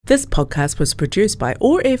This podcast was produced by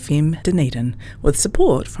OAR FM Dunedin with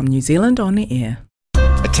support from New Zealand On Air.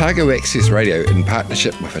 Otago Access Radio, in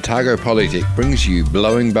partnership with Otago Polytech, brings you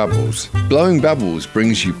Blowing Bubbles. Blowing Bubbles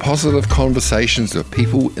brings you positive conversations with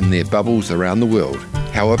people in their bubbles around the world.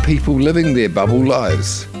 How are people living their bubble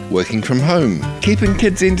lives? Working from home, keeping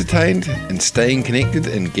kids entertained, and staying connected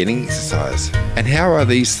and getting exercise. And how are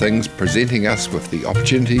these things presenting us with the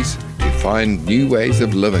opportunities to find new ways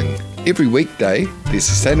of living? Every weekday, the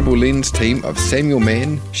Sustainable Lens team of Samuel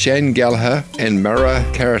Mann, Shane Gallagher and Mara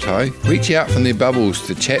Karatai reach out from their bubbles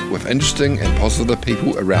to chat with interesting and positive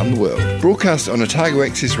people around the world. Broadcast on Otago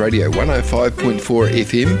Access Radio 105.4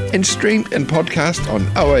 FM and streamed and podcast on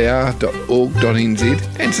oar.org.nz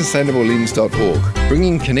and sustainablelens.org,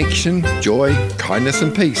 bringing connection, joy, kindness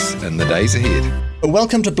and peace in the days ahead.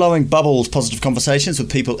 Welcome to Blowing Bubbles, positive conversations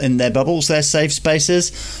with people in their bubbles, their safe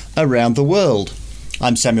spaces around the world.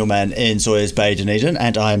 I'm Samuel Mann in Sawyers Bay, Dunedin,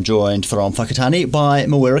 and I am joined from Whakatane by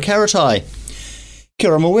Mawera Karatai. Kia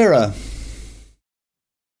ora, Mawera.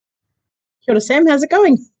 Kia ora, Sam. How's it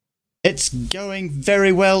going? It's going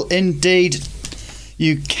very well indeed.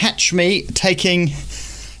 You catch me taking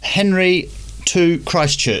Henry to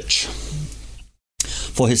Christchurch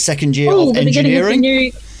for his second year of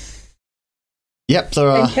engineering. Yep, there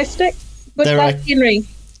are. Fantastic. Good luck, Henry.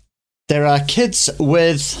 There are kids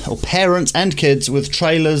or parents and kids with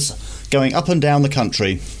trailers going up and down the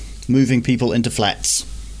country, moving people into flats.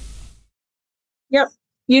 Yep.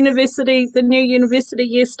 The new university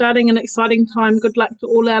year starting, an exciting time. Good luck to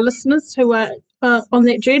all our listeners who are on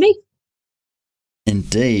that journey.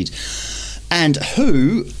 Indeed. And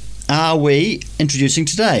who are we introducing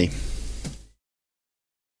today?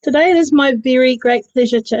 Today it is my very great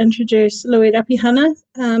pleasure to introduce Louis Rapihana.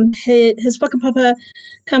 His whakapapa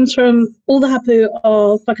comes from all the hapu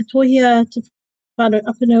of Whakatohia to Whānau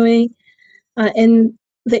Apanui in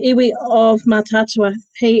the iwi of Mātātua.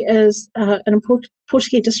 He is an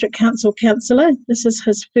Portuguese District Council councillor. This is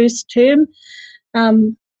his first term,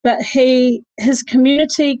 but his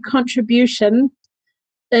community contribution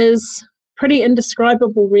is pretty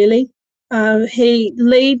indescribable, really. He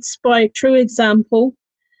leads by true example.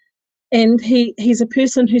 And he's a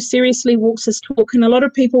person who seriously walks his talk. And a lot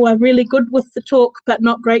of people are really good with the talk, but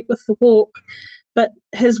not great with the walk. But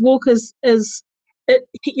his walk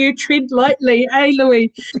you tread lightly,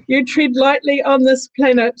 Louis? You tread lightly on this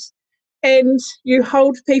planet. And you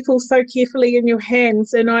hold people so carefully in your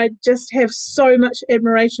hands. And I just have so much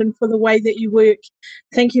admiration for the way that you work.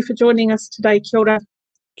 Thank you for joining us today. Kia ora.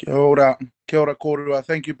 Kia ora. Kia ora kōrua.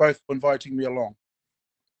 Thank you both for inviting me along.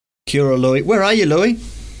 Kia ora, Louis. Where are you, Louis?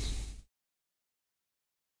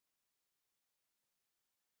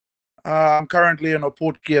 I'm currently in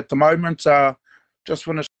Oportki at the moment. Just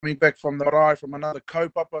finished coming back from the marae from another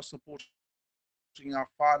kaupapa, supporting our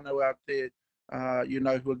whānau out there,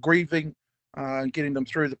 who are grieving and getting them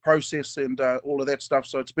through the process and all of that stuff.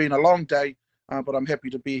 So it's been a long day, but I'm happy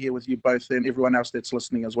to be here with you both and everyone else that's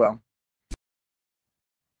listening as well.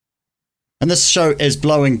 And this show is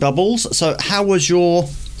Blowing Bubbles. So how was your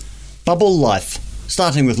bubble life,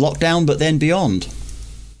 starting with lockdown, but then beyond?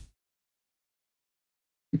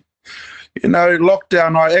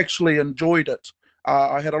 Lockdown, I actually enjoyed it.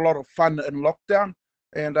 I had a lot of fun in lockdown.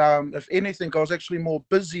 And if anything, I was actually more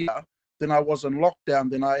busier than I was in lockdown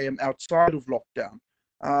than I am outside of lockdown.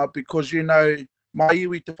 Because, my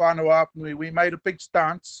iwi te whānau Apanui, we made a big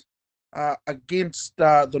stance against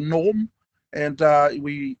the norm. And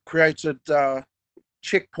we created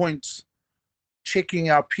checkpoints checking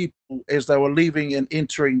our people as they were leaving and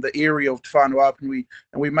entering the area of Te Whānau Apanui.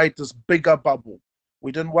 And we made this bigger bubble.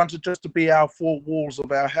 We didn't want it just to be our four walls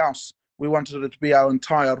of our house. We wanted it to be our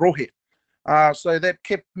entire rohe. So that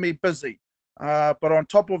kept me busy. But on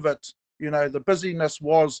top of it, the busyness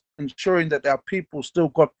was ensuring that our people still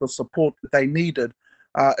got the support that they needed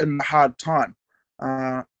in the hard time,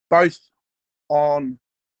 both on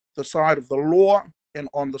the side of the law and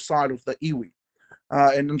on the side of the iwi,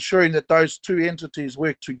 and ensuring that those two entities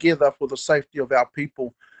work together for the safety of our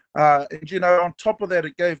people. And on top of that,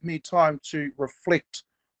 it gave me time to reflect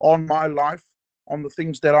on my life, on the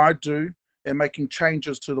things that I do, and making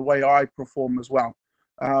changes to the way I perform as well.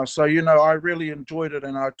 So I really enjoyed it,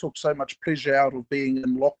 and I took so much pleasure out of being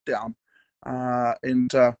in lockdown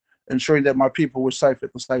and ensuring that my people were safe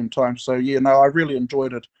at the same time. So I really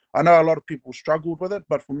enjoyed it. I know a lot of people struggled with it,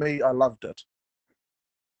 but for me, I loved it.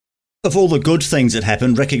 Of all the good things that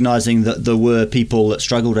happened, recognising that there were people that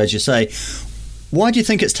struggled, as you say, why do you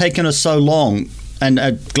think it's taken us so long and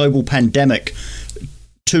a global pandemic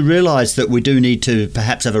to realise that we do need to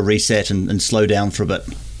perhaps have a reset and slow down for a bit?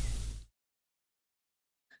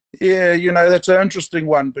 Yeah, that's an interesting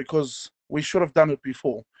one because we should have done it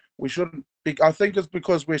before. We shouldn't be, I think it's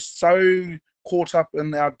because we're so caught up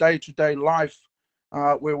in our day-to-day life,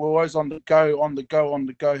 where we're always on the go, on the go, on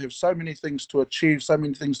the go, have so many things to achieve, so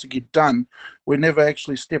many things to get done. We never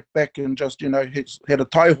actually step back and just, had a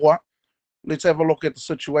taihua. Let's have a look at the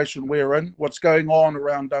situation we're in, what's going on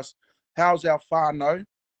around us. How's our whānau?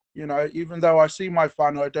 Even though I see my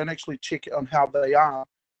whānau, I don't actually check on how they are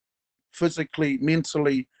physically,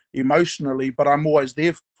 mentally, emotionally, but I'm always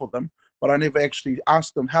there for them. But I never actually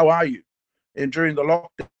ask them, how are you? And during the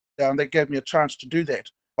lockdown, they gave me a chance to do that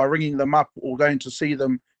by ringing them up or going to see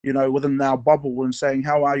them, within our bubble and saying,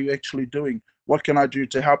 how are you actually doing? What can I do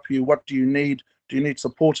to help you? What do you need? Do you need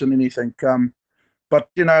support in anything? But,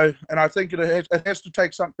 and I think it has to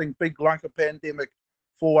take something big like a pandemic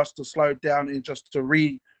for us to slow down and just to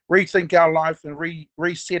rethink our life and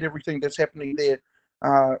reset everything that's happening there,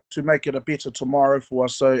 to make it a better tomorrow for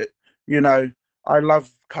us. So, I love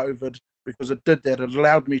COVID because it did that. It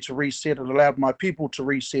allowed me to reset. It allowed my people to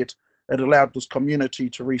reset. It allowed this community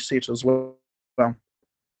to reset as well.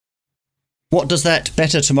 What does that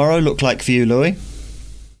better tomorrow look like for you, Louis?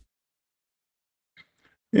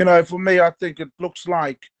 For me, I think it looks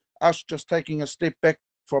like us just taking a step back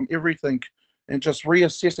from everything and just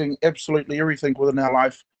reassessing absolutely everything within our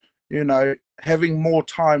life, having more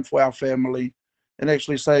time for our family and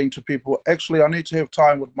actually saying to people, actually, I need to have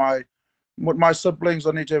time with my siblings.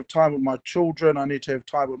 I need to have time with my children. I need to have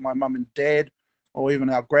time with my mum and dad, or even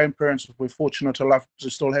our grandparents if we're fortunate enough to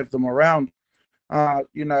still have them around,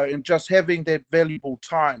 and just having that valuable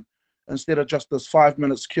time instead of just this 5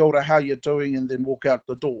 minutes, kia ora, how you doing, and then walk out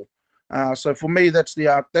the door. So for me, that's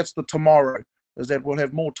the tomorrow, is that we'll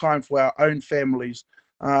have more time for our own families.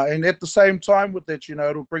 And at the same time with that,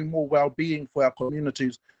 it'll bring more well-being for our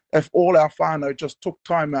communities if all our whānau just took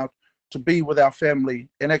time out to be with our family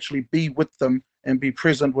and actually be with them and be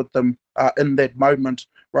present with them in that moment,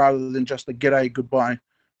 rather than just a g'day, goodbye,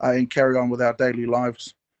 and carry on with our daily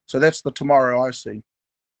lives. So that's the tomorrow I see.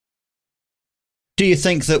 Do you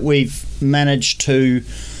think that we've managed to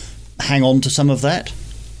hang on to some of that?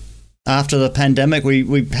 After the pandemic,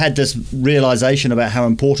 we had this realization about how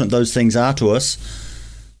important those things are to us.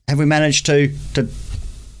 Have we managed to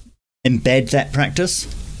embed that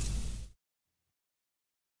practice?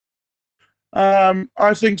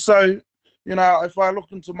 I think so. If I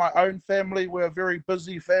look into my own family, we're a very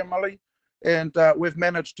busy family, and we've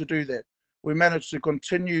managed to do that. We managed to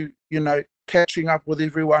continue, catching up with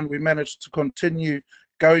everyone. We managed to continue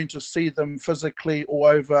going to see them physically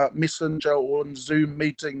or over Messenger or in Zoom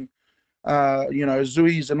meeting,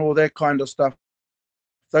 Zoos and all that kind of stuff.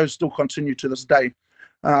 Those still continue to this day.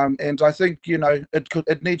 And I think,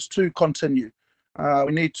 it needs to continue.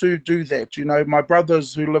 We need to do that. My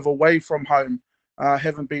brothers who live away from home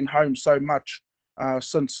haven't been home so much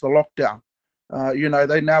since the lockdown.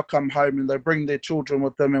 They now come home and they bring their children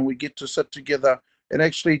with them, and we get to sit together and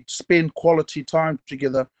actually spend quality time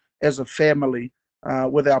together as a family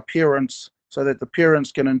with our parents, so that the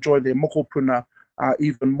parents can enjoy their mokopuna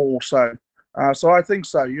even more so. So I think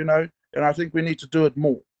so, and I think we need to do it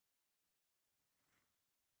more.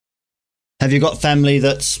 Have you got family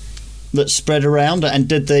that's spread around, and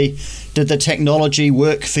did the technology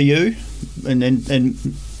work for you in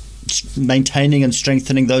maintaining and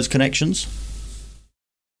strengthening those connections?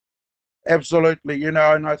 Absolutely, and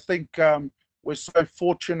I think we're so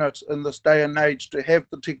fortunate in this day and age to have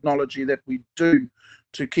the technology that we do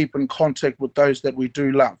to keep in contact with those that we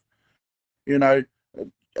do love.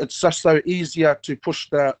 It's just so easier to push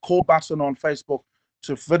the call button on Facebook,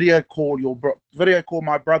 to video call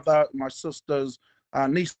my brother, my sisters,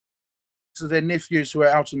 nieces and nephews who are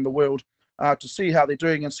out in the world, to see how they're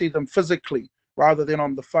doing and see them physically, rather than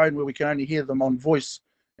on the phone where we can only hear them on voice.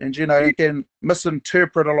 And you can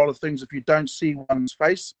misinterpret a lot of things if you don't see one's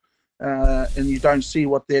face, and you don't see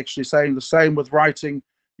what they're actually saying. The same with writing.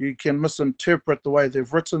 You can misinterpret the way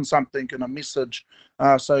they've written something in a message.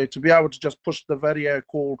 So to be able to just push the video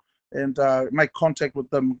call and make contact with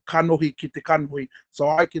them, kanohi ki te kanohi, so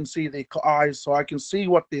I can see their eyes, so I can see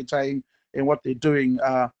what they're saying and what they're doing,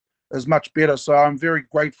 is much better. So I'm very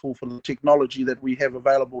grateful for the technology that we have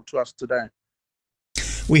available to us today.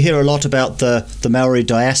 We hear a lot about the Maori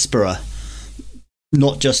diaspora,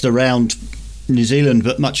 not just around New Zealand,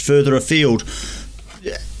 but much further afield.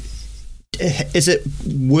 Is it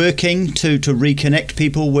working to reconnect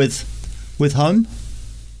people with home?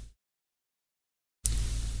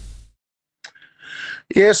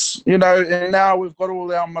 Yes, and now we've got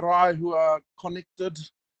all our marae who are connected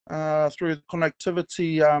through the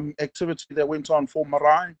connectivity activity that went on for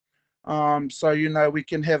marae. So, we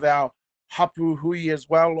can have our hapu hui as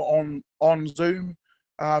well on Zoom,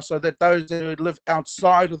 so that those who live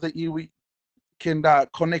outside of the iwi can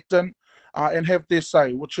connect in and have their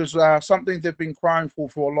say, which is something they've been crying for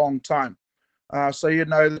a long time. So,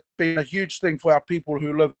 it's been a huge thing for our people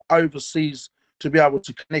who live overseas to be able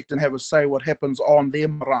to connect and have a say what happens on their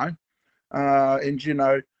marae.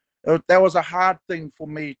 And, that was a hard thing for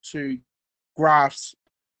me to grasp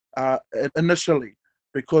initially,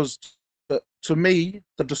 because to me,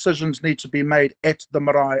 the decisions need to be made at the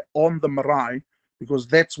marae, on the marae, because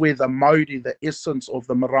that's where the mauri, the essence of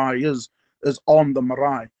the marae is on the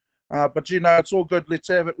marae. But, it's all good. Let's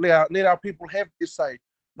have it. Let our people have their say.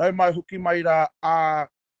 No mai huki mai rā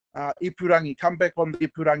ipurangi. Come back on the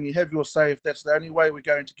ipurangi. Have your say if that's the only way we're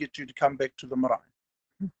going to get you to come back to the marae.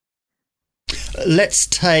 Let's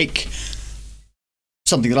take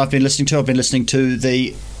something that I've been listening to. I've been listening to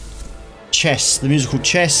the musical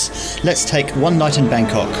Chess. Let's take One Night in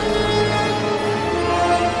Bangkok.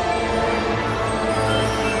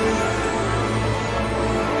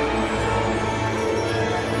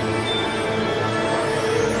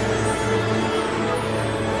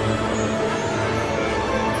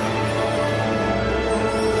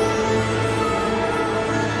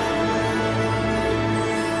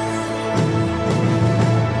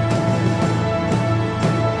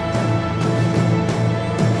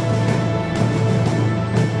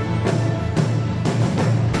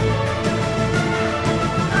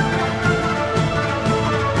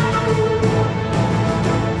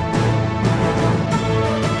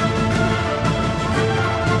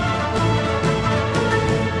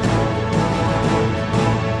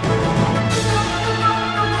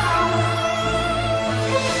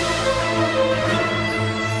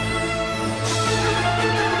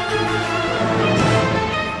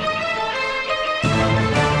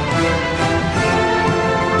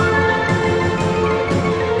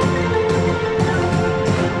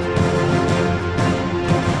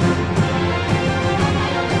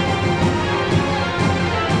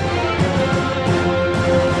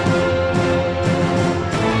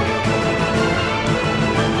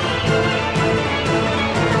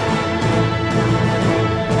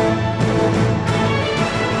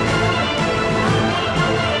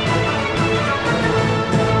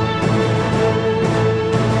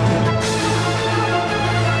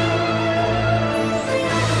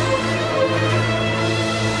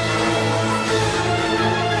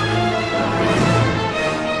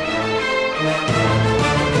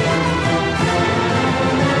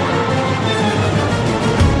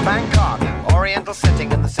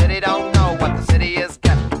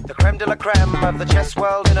 Of the chess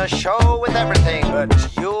world in a show with everything but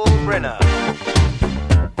Yul Brynner.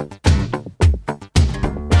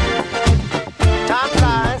 Time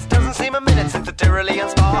flies, doesn't seem a minute since the Tyrolean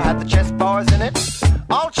Spa had the chess bars in it.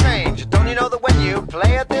 All change, don't you know that when you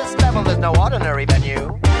play at this level, there's no ordinary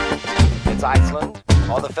venue? It's Iceland,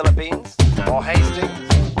 or the Philippines, or Hastings,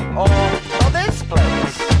 or this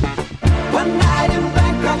place. One night in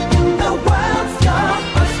Bangkok in the world's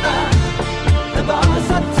blockbuster. The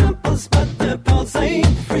bars are temples, but the pulse ain't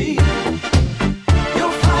free.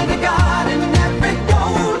 You'll find a god in every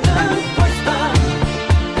golden oyster,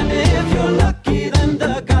 and if you're lucky, then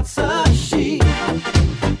the god's a she.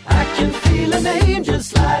 I can feel an angel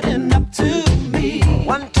sliding up to me.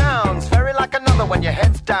 One town's very like another when your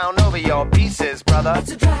head's down over your pieces, brother.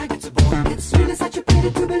 It's a drag, it's a bore, it's really such a pity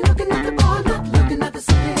to be looking at the bar, not looking at the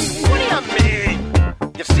city. What do you mean?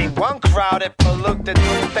 You've seen one crowded, polluted,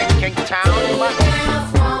 thinking town.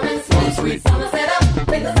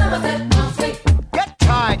 Get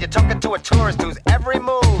tired, you're talking to a tourist whose every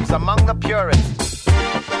move's among the purists.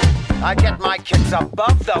 I get my kicks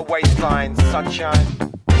above the waistline, sunshine.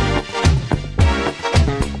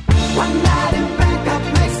 One night in Bangkok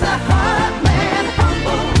makes a heart man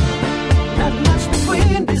humble. Not much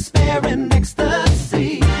between despair and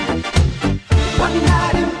ecstasy. One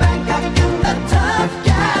night in Bangkok and the tough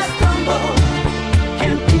guys tumble.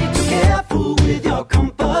 Can't be too careful with your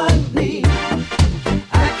company.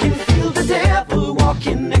 I can feel the devil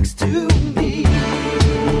walking next to me.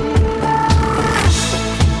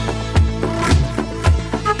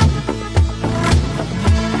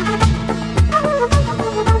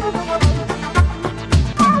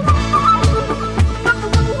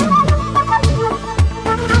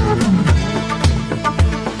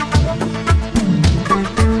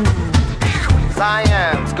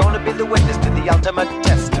 Cyan's gonna be the witness to the ultimate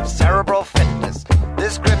test of cerebral fitness.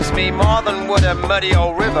 This grips me more than would a muddy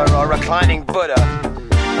old river or reclining Buddha.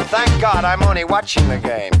 But thank God I'm only watching the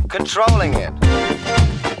game, controlling it.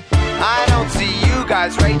 I don't see you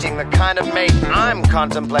guys rating the kind of mate I'm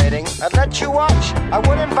contemplating. I'd let you watch, I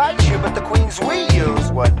would invite you, but the queens we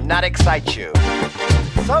use would not excite you.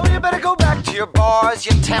 So you better go back to your bars,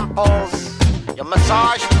 your temples, your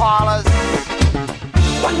massage parlors.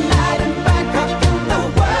 One night in Bangkok and the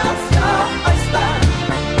world's your oyster.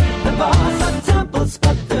 The bars are temples,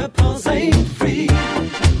 but the pearls ain't free.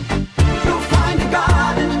 You'll find a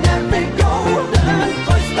god in every golden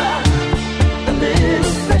oyster. A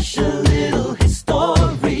little special little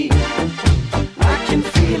history. I can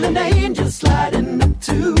feel an angel sliding up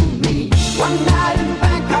to me. One night in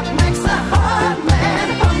Bangkok makes a hard man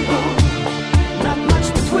humble. Not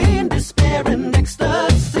much between despair and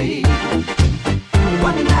ecstasy.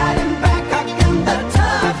 One night in Bangkok and the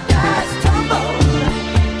tough guys tumble.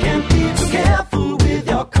 Can't be too careful with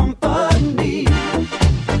your company.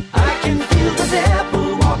 I can feel the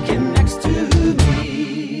devil walking next to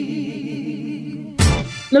me.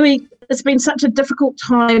 Louis, it's been such a difficult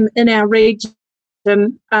time in our region.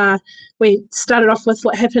 We started off with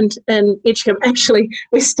what happened in Edgecombe. Actually,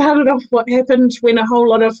 we started off what happened when a whole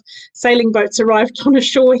lot of sailing boats arrived on a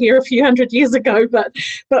shore here a few hundred years ago. But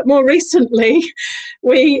more recently,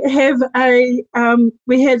 we have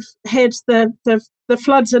had the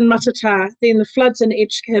floods in Matata, then the floods in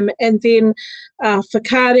Edgecombe, and then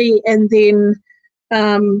Whakaari, and then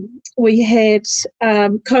we had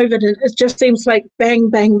COVID, and it just seems like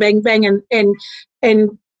bang, bang, bang, bang,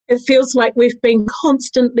 and it feels like we've been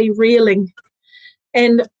constantly reeling.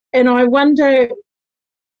 And I wonder,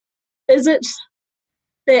 is it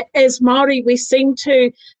that as Māori we seem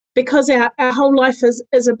to, because our whole life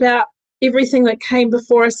is about everything that came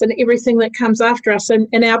before us and everything that comes after us,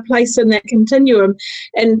 and our place in that continuum,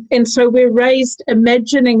 and so we're raised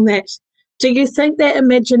imagining that. Do you think that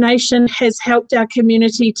imagination has helped our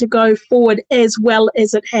community to go forward as well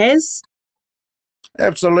as it has?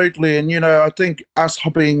 Absolutely. And, I think us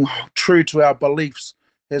being true to our beliefs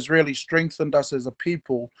has really strengthened us as a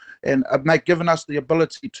people and given us the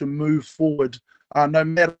ability to move forward. No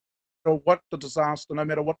matter what the disaster, no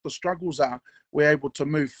matter what the struggles are, we're able to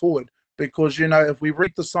move forward. Because, if we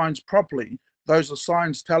read the signs properly, those are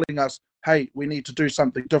signs telling us, hey, we need to do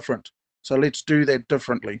something different. So let's do that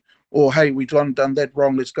differently. Or, hey, we've done that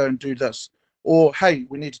wrong, let's go and do this. Or, hey,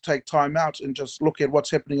 we need to take time out and just look at what's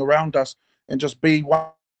happening around us and just be one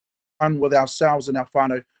with ourselves and our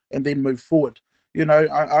whānau, and then move forward.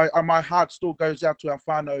 My heart still goes out to our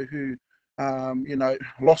whānau who,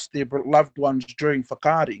 lost their loved ones during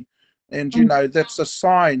Whakaari. And, that's a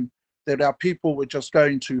sign that our people were just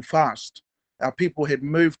going too fast. Our people had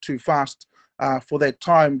moved too fast for that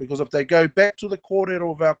time, because if they go back to the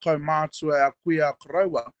kōrero of our kaumātua, our kuia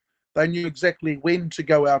karaua, they knew exactly when to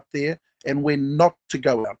go out there and when not to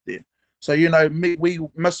go out there. So, we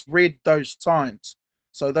misread those signs.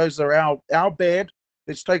 So those are our bad.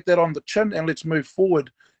 Let's take that on the chin and let's move forward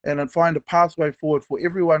and then find a pathway forward for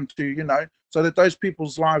everyone to, so that those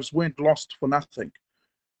people's lives weren't lost for nothing.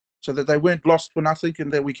 So that they weren't lost for nothing, and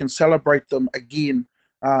that we can celebrate them again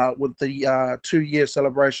with the 2-year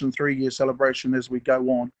celebration, 3-year celebration as we go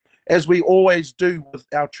on. As we always do with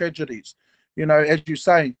our tragedies. As you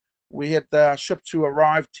say, we had the ships who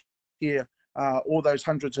arrived here all those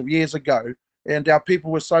hundreds of years ago, and our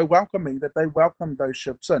people were so welcoming that they welcomed those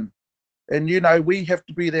ships in. And we have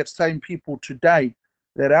to be that same people today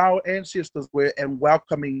that our ancestors were, and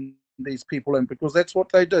welcoming these people in, because that's what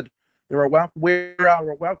they did. We are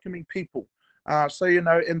a welcoming people. And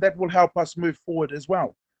that will help us move forward as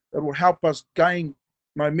well. It will help us gain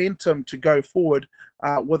momentum to go forward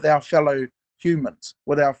with our fellow humans,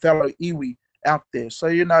 with our fellow iwi out there. So,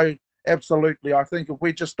 absolutely, I think if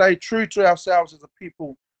we just stay true to ourselves as a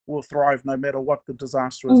people, we'll thrive no matter what the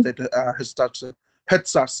disaster is that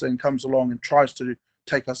hits us and comes along and tries to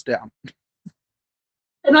take us down.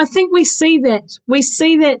 And I think we see that. We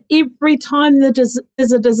see that every time there's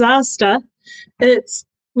a disaster. It's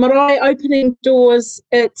marae opening doors.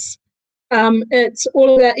 It's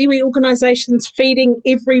all of our iwi organisations feeding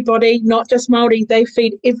everybody, not just Māori. They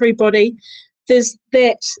feed everybody. There's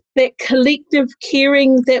that collective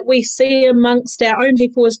caring that we see amongst our own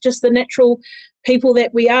people as just the natural people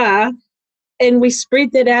that we are, and we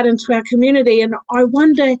spread that out into our community. And I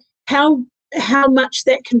wonder how much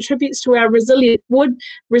that contributes to our resilience. Would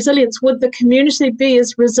the community be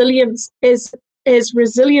as resilient as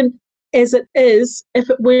it is if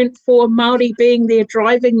it weren't for Māori being there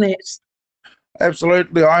driving that?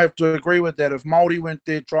 Absolutely, I have to agree with that. If Māori weren't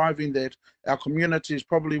there driving that, our communities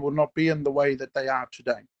probably would not be in the way that they are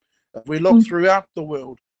today. If we look throughout the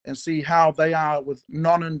world and see how they are with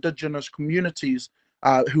non-Indigenous communities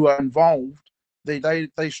who are involved, they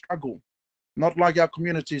struggle. Not like our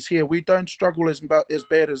communities here. We don't struggle as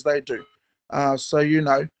bad as they do. So,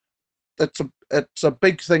 it's a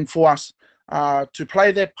big thing for us to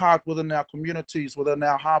play that part within our communities, within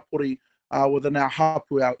our hapori, within our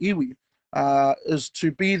hapu, our iwi, is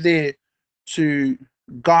to be there to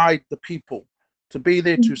guide the people, to be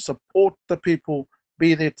there to support the people,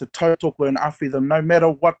 be there to tautoko and awhi them, no matter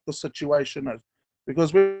what the situation is.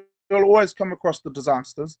 Because we'll always come across the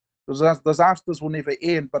disasters. Disasters will never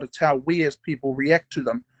end, but it's how we as people react to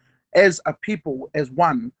them as a people, as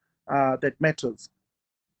one, that matters.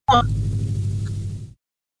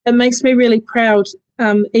 It makes me really proud,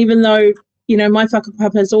 even though, my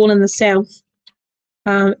whakapapa is all in the south,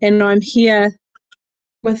 and I'm here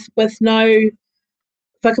with no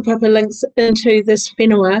whakapapa links into this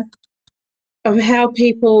whenua of how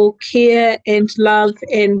people care and love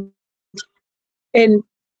and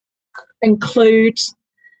include,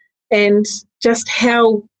 and just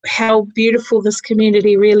how beautiful this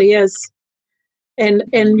community really is. And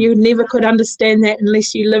you never could understand that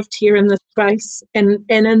unless you lived here in this space. And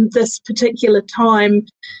in this particular time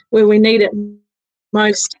where we need it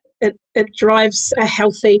most, it drives a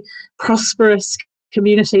healthy, prosperous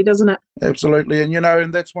community, doesn't it? Absolutely.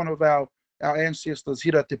 And that's one of our ancestors,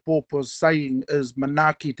 Hira Te Pōpo's saying is,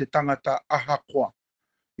 manaki te tangata ahakoa.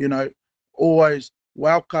 Always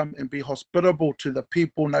welcome and be hospitable to the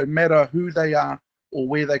people, no matter who they are or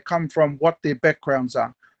where they come from, what their backgrounds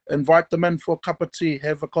are. Invite them in for a cup of tea,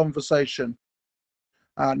 have a conversation.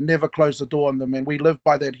 Never close the door on them. And we live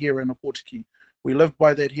by that here in Opotiki. We live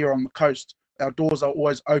by that here on the coast. Our doors are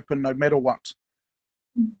always open no matter what.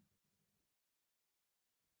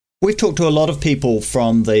 We've talked to a lot of people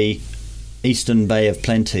from the Eastern Bay of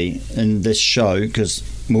Plenty in this show, because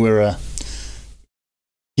Mawera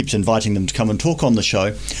keeps inviting them to come and talk on the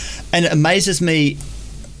show. And it amazes me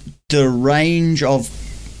the range of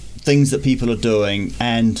things that people are doing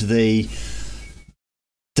and the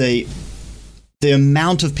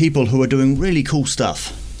amount of people who are doing really cool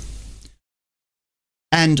stuff.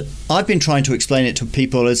 And I've been trying to explain it to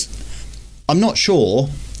people as, I'm not sure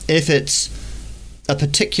if it's a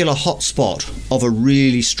particular hotspot of a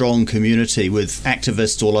really strong community with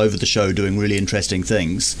activists all over the show doing really interesting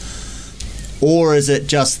things, or is it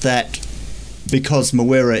just that because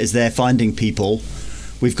Mawera is there finding people,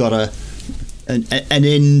 we've got an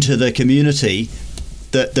end to the community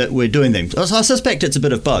that we're doing things. I suspect it's a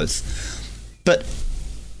bit of both. But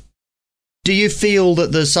do you feel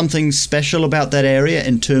that there's something special about that area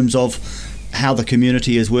in terms of how the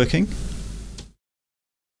community is working?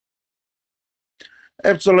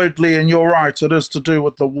 Absolutely, and you're right. It is to do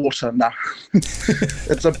with the water now.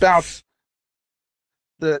 It's about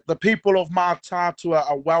the people of Mātātua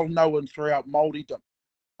are well known throughout Māoridom.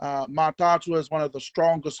 Mātātua is one of the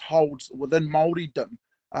strongest holds within Māoridom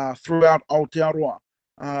throughout Aotearoa.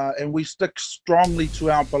 And we stick strongly to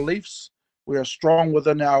our beliefs. We are strong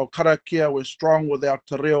within our karakia, we're strong with our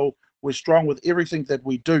te reo, we're strong with everything that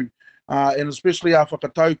we do. And especially our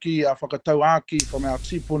whakatauki, our whakatauaki from our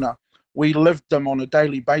tipuna, we live them on a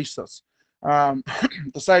daily basis. The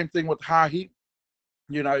same thing with Hahi.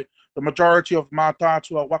 The majority of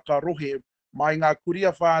Mātātua wakarohe, mai ngā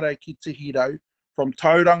kuria whārai ki Te Hiro, from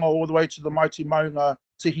Tauranga all the way to the mighty Maunga,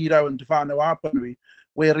 Te Hiro and Te Whānau Apanui,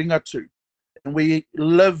 we're ringatu. And we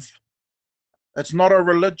live, it's not a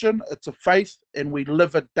religion, it's a faith, and we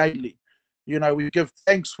live it daily. We give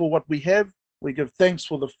thanks for what we have, we give thanks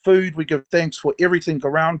for the food, we give thanks for everything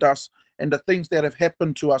around us and the things that have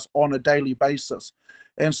happened to us on a daily basis.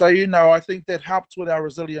 And so, I think that helps with our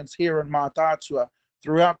resilience here in Mātātua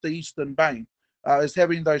throughout the Eastern Bay, is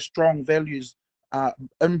having those strong values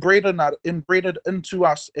inbred into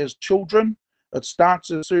us as children. It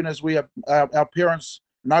starts as soon as our parents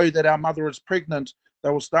know that our mother is pregnant, they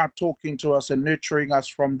will start talking to us and nurturing us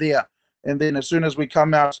from there. And then as soon as we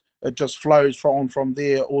come out, it just flows from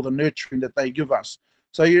there, all the nurturing that they give us.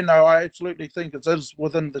 So, I absolutely think it is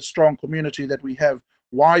within the strong community that we have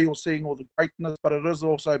why you're seeing all the greatness, but it is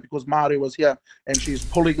also because Māori was here and she's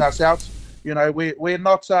pulling us out. We're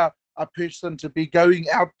not a person to be going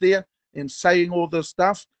out there and saying all this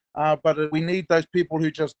stuff, but we need those people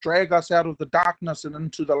who just drag us out of the darkness and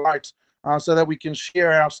into the light, so that we can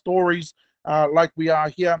share our stories like we are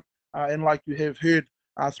here and like you have heard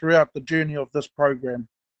throughout the journey of this program.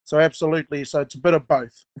 So absolutely, so it's a bit of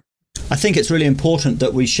both. I think it's really important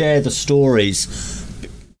that we share the stories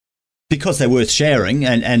because they're worth sharing,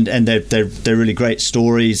 and they're really great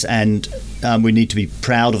stories, and we need to be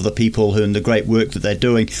proud of the people and the great work that they're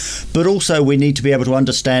doing. But also we need to be able to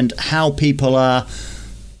understand how people are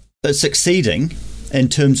succeeding in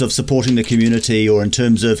terms of supporting the community or in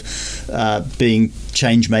terms of being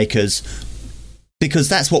change makers because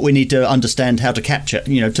that's what we need to understand how to capture.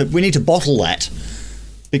 We need to bottle that,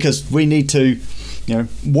 because we need to,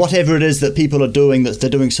 whatever it is that people are doing that they're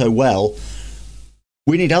doing so well,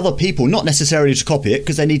 we need other people, not necessarily to copy it,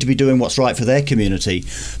 because they need to be doing what's right for their community,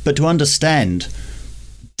 but to understand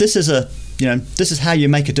this is how you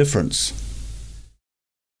make a difference.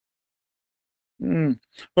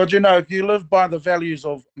 But if you live by the values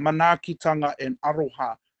of manaakitanga and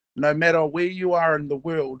aroha, no matter where you are in the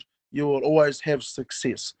world, you will always have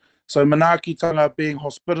success. So manaakitanga, being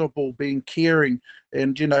hospitable, being caring,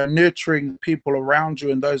 and nurturing people around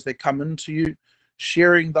you and those that come into you,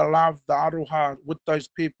 sharing the love, the aroha with those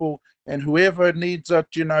people, and whoever needs it,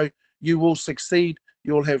 you will succeed.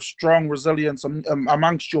 You'll have strong resilience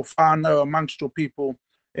amongst your whānau, amongst your people,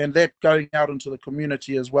 and that going out into the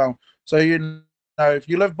community as well. So if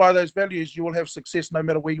you live by those values, you will have success no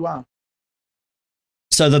matter where you are.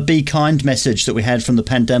 So the be kind message that we had from the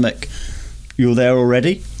pandemic, you're there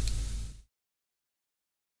already?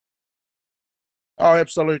 Oh,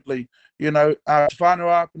 absolutely. Te whānau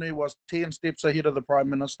Apene was 10 steps ahead of the Prime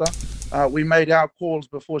Minister. We made our calls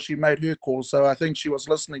before she made her calls, so I think she was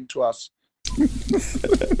listening to us.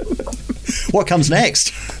 What comes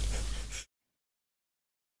next?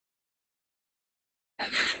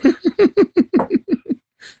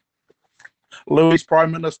 Louis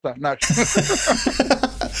Prime Minister. No.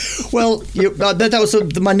 Well, that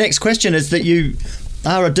was my next question, is that you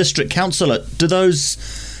are a district councillor. Do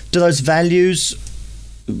those values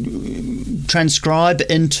transcribe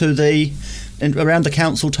into around the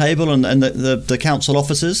council table and the council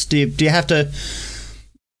offices? Do you have to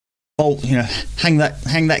hang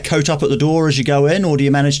that coat up at the door as you go in, or do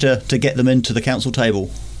you manage to get them into the council table?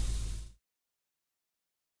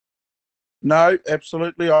 No,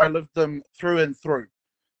 absolutely. I live them through and through.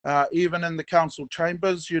 Even in the council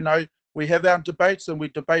chambers, we have our debates and we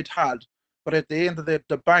debate hard. But at the end of that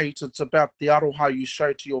debate, it's about the aroha you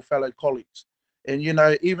show to your fellow colleagues. And,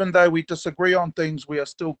 even though we disagree on things, we are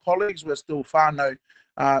still colleagues, we're still whānau.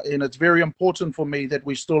 And it's very important for me that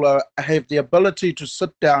we still have the ability to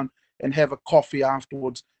sit down and have a coffee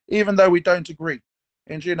afterwards, even though we don't agree.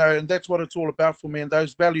 And, and that's what it's all about for me. And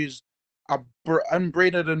those values are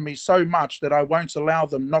inbred in me so much that I won't allow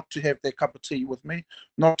them not to have their cup of tea with me,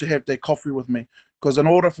 not to have their coffee with me. Because in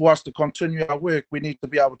order for us to continue our work, we need to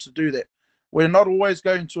be able to do that. We're not always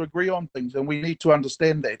going to agree on things, and we need to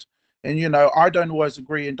understand that. And I don't always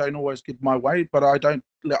agree and don't always get my way, but I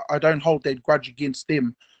don't hold that grudge against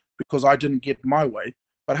them because I didn't get my way.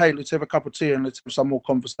 But hey, let's have a cup of tea and let's have some more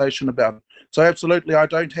conversation about it. So absolutely, I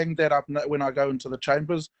don't hang that up when I go into the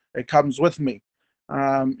chambers. It comes with me.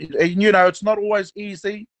 It's not always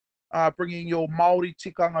easy bringing your Māori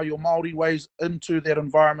tikanga, your Māori ways into that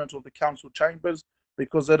environment of the council chambers,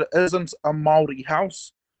 because it isn't a Māori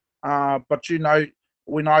house. But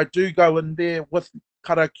when I do go in there with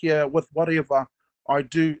karakia, with whatever, I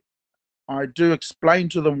do explain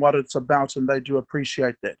to them what it's about, and they do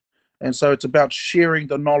appreciate that. And so it's about sharing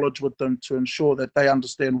the knowledge with them to ensure that they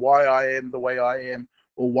understand why I am the way I am,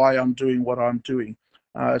 or why I'm doing what I'm doing.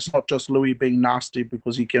 It's not just Louis being nasty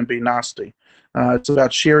because he can be nasty. It's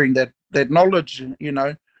about sharing that knowledge,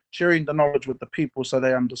 sharing the knowledge with the people so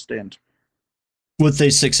they understand. With the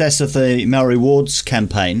success of the Maori Wards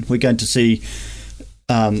campaign, we're going to see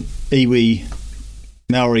iwi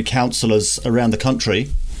Maori councillors around the country.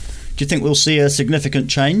 Do you think we'll see a significant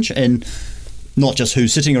change in not just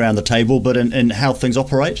who's sitting around the table, but in how things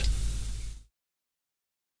operate?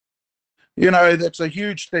 That's a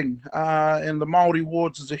huge thing. And the Māori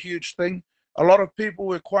wards is a huge thing. A lot of people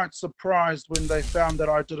were quite surprised when they found that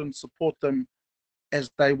I didn't support them as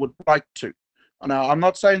they would like to. Now, I'm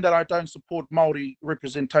not saying that I don't support Māori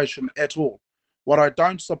representation at all. What I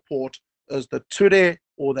don't support is the ture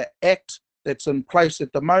or the act that's in place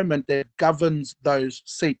at the moment that governs those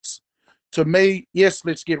seats. To me, yes,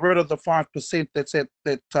 let's get rid of the 5%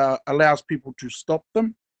 that allows people to stop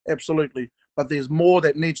them. Absolutely. But there's more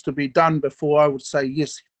that needs to be done before I would say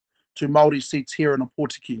yes to Māori seats here in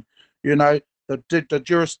Opotiki. The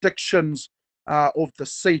jurisdictions of the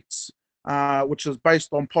seats, which is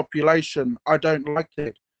based on population, I don't like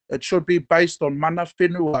that. It should be based on mana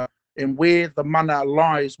whenua and where the mana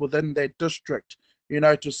lies within that district.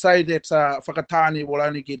 To say that Whakatane will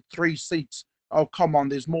only get 3 seats, oh, come on,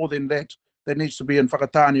 there's more than that needs to be in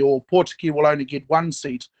Whakatane, or Opotiki will only get 1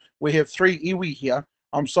 seat. We have 3 iwi here.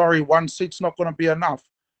 I'm sorry, 1 seat's not going to be enough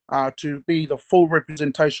to be the full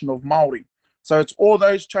representation of Māori. So it's all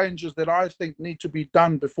those changes that I think need to be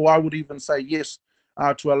done before I would even say yes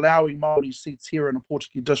to allowing Māori seats here in the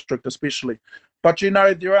Opotiki district especially. But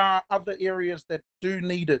there are other areas that do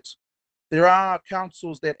need it. There are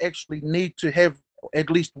councils that actually need to have at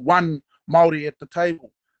least one Māori at the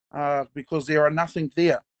table, because there are nothing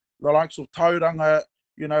there. The likes of Tauranga,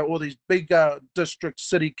 all these bigger district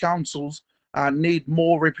city councils need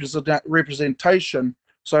more representation.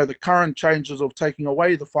 So the current changes of taking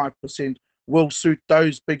away the 5% will suit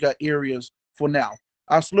those bigger areas for now.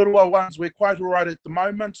 Us littler ones, we're quite all right at the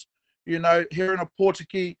moment. Here in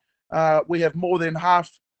Opotiki, we have more than half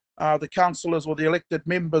the councillors or the elected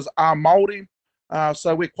members are Māori.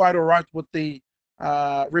 So we're quite all right with the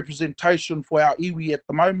representation for our iwi at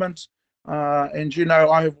the moment. And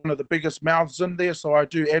I have one of the biggest mouths in there, so I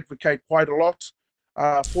do advocate quite a lot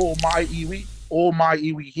for my iwi, all my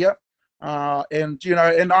iwi here.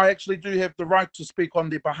 And I actually do have the right to speak on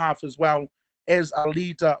their behalf as well as a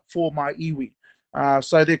leader for my iwi.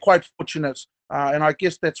 So they're quite fortunate. And I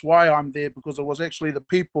guess that's why I'm there, because it was actually the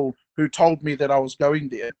people who told me that I was going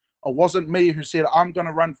there. It wasn't me who said, I'm going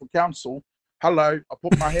to run for council. Hello, I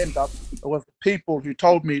put my hand up. It was the people who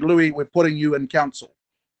told me, Louis, we're putting you in council.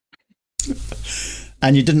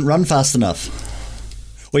 And you didn't run fast enough.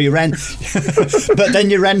 Well, you ran, but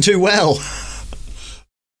then you ran too well.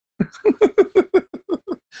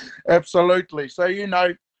 Absolutely. So,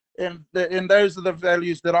 and those are the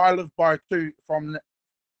values that I live by too.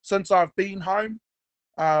 Since I've been home,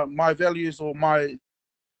 my values or my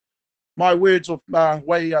words of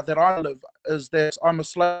way that I live is that I'm a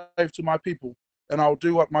slave to my people, and I'll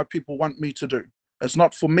do what my people want me to do. It's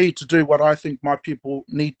not for me to do what I think my people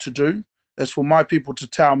need to do. It's for my people to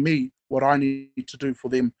tell me what I need to do for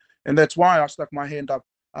them. And that's why I stuck my hand up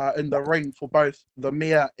in the ring for both the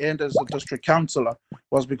mayor and as a district councillor,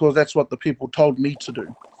 was because that's what the people told me to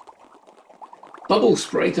do. Bubble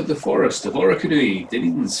sprite of the forest of Orokonui,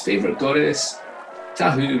 Dunedin's favourite goddess,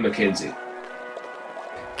 Tahu Mackenzie.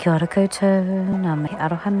 Kia ora koutou, nā mihi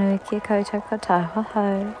aroha nui ki a koutou ko tāua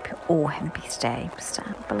hau. Pe all have a best day,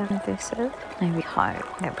 start anniversary. And we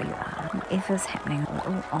hope that we are, whatever's happening,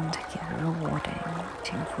 we're all on together, rewarding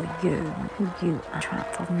for you, who you are.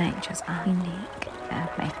 Triumph of natures are unique.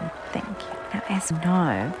 Making thank you. Now, as you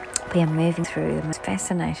know, we are moving through the most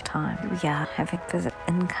fascinating time. We are having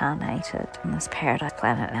incarnated on this paradise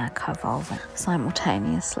planet now, co-evolving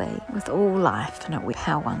simultaneously with all life, and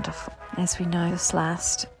how wonderful. As we know, this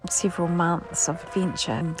last several months of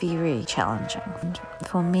adventure and very challenging and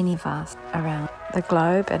for many of us around the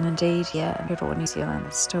globe, and indeed here in New Zealand,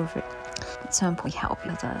 it's still very. It's so important we help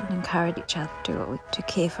each other and encourage each other to do what we do,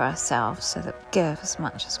 care for ourselves, so that we give as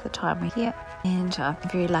much as the time we're here. And I've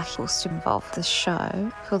been very lucky to be involved with this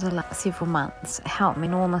show for the last several months. It helped me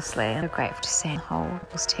enormously. I'm grateful to see the whole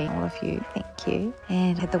team, all of you. Thank you.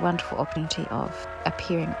 And had the wonderful opportunity of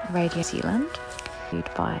appearing on Radio New Zealand,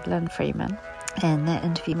 interviewed by Lynn Freeman. And that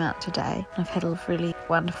interview came out today. I've had a lot of really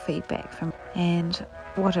wonderful feedback from it. And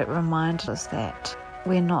what it reminded us that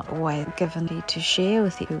we're not always given to share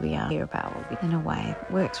with you who we are, hear about what we in a way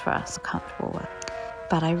that works for us, comfortable with.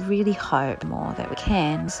 But I really hope more that we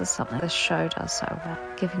can. This is something this show does so well.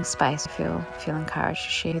 Giving space to feel encouraged to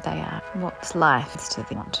share who they are, what life is to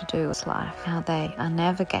them, what to do with life, how they are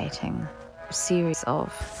navigating a series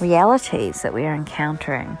of realities that we are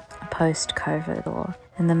encountering post-COVID or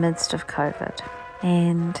in the midst of COVID.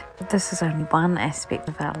 And this is only one aspect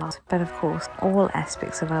of our lives, but of course all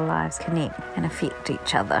aspects of our lives connect and affect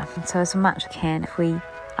each other. And so as much as we can, if we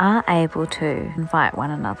are able to invite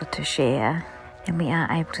one another to share, and we are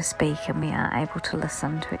able to speak, and we are able to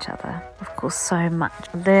listen to each other, of course so much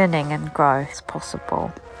learning and growth is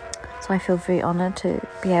possible. So I feel very honoured to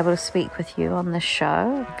be able to speak with you on this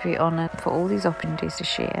show, very honoured for all these opportunities to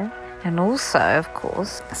share. And also, of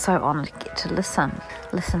course, so honoured to get to listen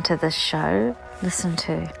to this show, listen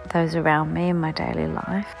to those around me in my daily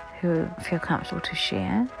life who feel comfortable to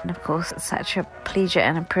share. And of course, it's such a pleasure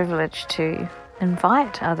and a privilege to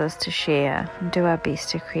invite others to share and do our best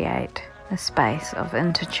to create a space of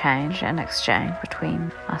interchange and exchange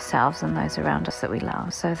between ourselves and those around us that we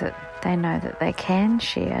love, so that they know that they can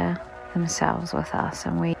share themselves with us,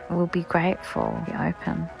 and we will be grateful, be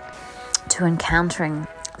open to encountering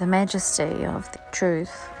the majesty of the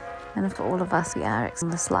truth. And for all of us, we are in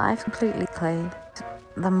this life completely clear.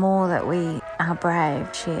 The more that we are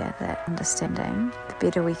brave, share that understanding, the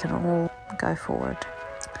better we can all go forward.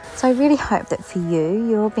 So I really hope that for you,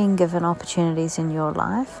 you're being given opportunities in your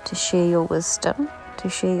life to share your wisdom, to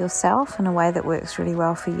share yourself in a way that works really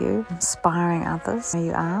well for you, inspiring others where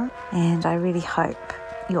you are. And I really hope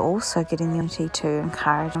you're also getting the opportunity to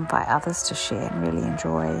encourage and invite others to share and really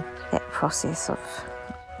enjoy that process of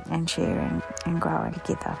and sharing and growing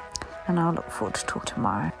together. And I'll look forward to talk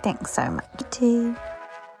tomorrow. Thanks so much.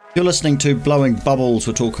 You're listening to Blowing Bubbles.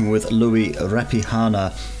 We're talking with Louis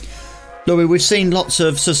Rapihana. Louis, we've seen lots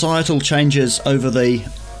of societal changes over the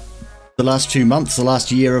last few months, the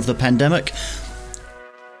last year of the pandemic.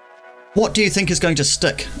 What do you think is going to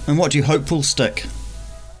stick, and what do you hope will stick?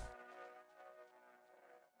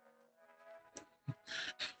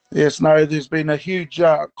 Yes, no, there's been a huge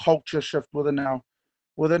culture shift within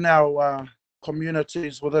our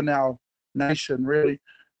communities, within our nation, really.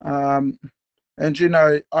 And you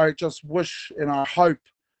know, I just wish and I hope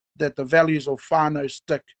that the values of whānau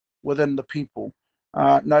stick within the people.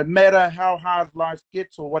 No matter how hard life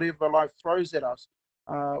gets or whatever life throws at us,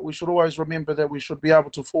 we should always remember that we should be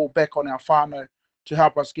able to fall back on our whānau to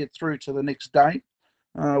help us get through to the next day.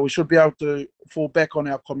 We should be able to fall back on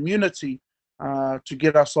our community to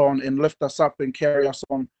get us on and lift us up and carry us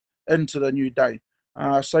on into the new day.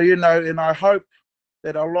 So, you know, and I hope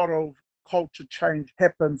that a lot of culture change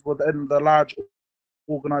happens within the large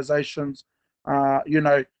organizations, you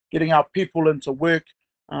know, getting our people into work,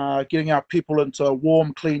 getting our people into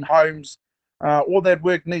warm, clean homes. All that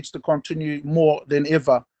work needs to continue more than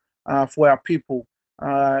ever for our people.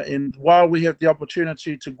 And while we have the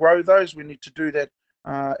opportunity to grow those, we need to do that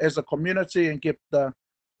as a community and get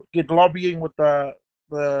lobbying with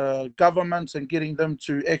the governments and getting them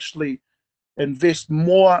to actually invest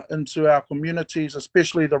more into our communities,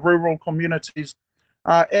 especially the rural communities,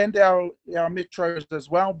 and our metros as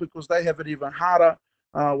well, because they have it even harder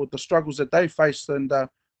with the struggles that they face and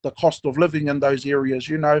the cost of living in those areas,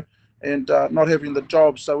 you know, and not having the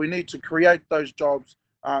jobs. So we need to create those jobs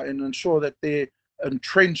and ensure that they're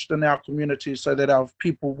entrenched in our communities so that our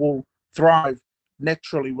people will thrive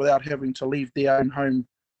naturally without having to leave their own home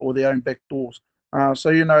or their own back doors. So,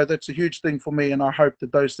 you know, that's a huge thing for me, and I hope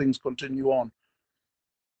that those things continue on.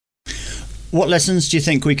 What lessons do you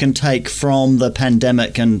think we can take from the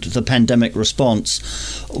pandemic and the pandemic response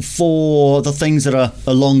for the things that are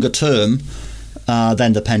a longer term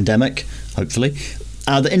than the pandemic, hopefully?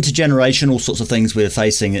 The intergenerational sorts of things we're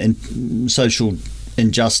facing in social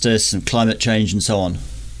injustice and climate change and so on.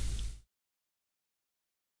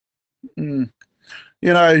 You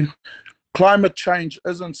know, climate change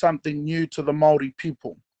isn't something new to the Māori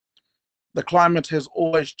people. The climate has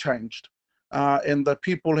always changed, and the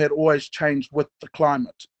people had always changed with the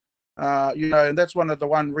climate. You know, and that's one of the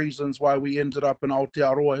reasons why we ended up in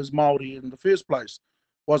Aotearoa as Māori in the first place,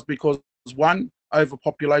 was because, one,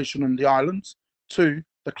 overpopulation in the islands, two,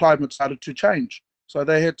 the climate started to change. So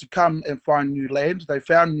they had to come and find new land. They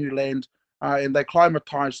found new land, and they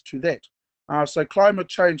climatized to that. So climate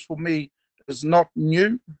change for me is not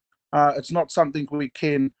new. It's not something we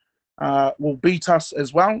can will beat us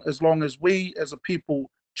as well, as long as we as a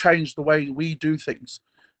people change the way we do things.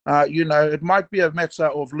 You know, it might be a matter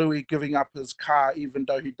of Louis giving up his car even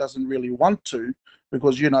though he doesn't really want to,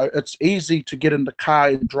 because, you know, it's easy to get in the car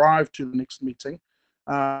and drive to the next meeting,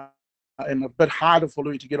 and a bit harder for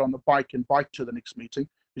Louis to get on the bike and bike to the next meeting,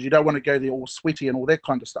 because you don't want to go there all sweaty and all that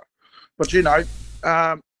kind of stuff. But, you know,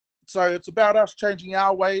 so it's about us changing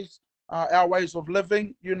our ways of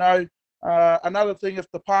living, you know. Another thing, if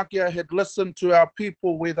the Pākehā had listened to our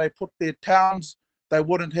people where they put their towns, they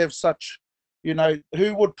wouldn't have such, you know,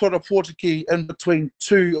 who would put a Pōtiki in between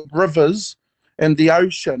two rivers and the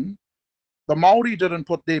ocean? The Māori didn't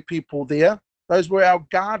put their people there. Those were our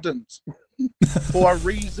gardens for a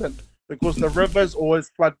reason, because the rivers always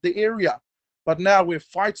flood the area. But now we're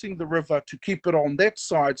fighting the river to keep it on that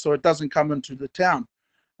side so it doesn't come into the town.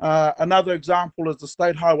 Another example is the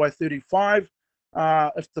State Highway 35.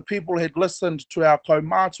 If the people had listened to our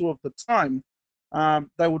kaumātua of the time,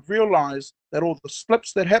 they would realise that all the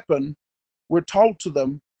slips that happen were told to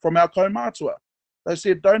them from our kaumātua. They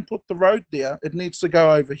said, don't put the road there, it needs to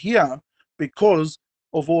go over here, because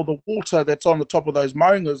of all the water that's on the top of those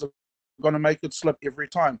maungas are going to make it slip every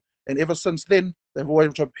time. And ever since then, they've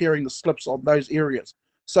always been repairing the slips on those areas.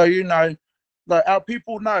 So, you know, our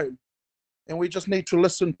people know, and we just need to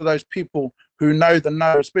listen to those people who know the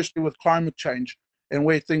know, especially with climate change and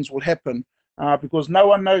where things will happen, because no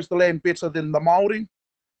one knows the land better than the Māori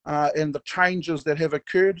and the changes that have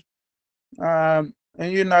occurred. And,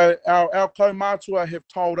 you know, our kaumātua have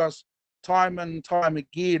told us time and time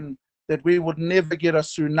again that we would never get a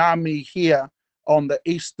tsunami here on the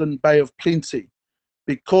Eastern Bay of Plenty,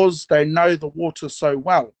 because they know the water so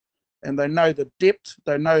well, and they know the depth,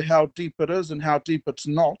 they know how deep it is and how deep it's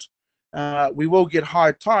not. We will get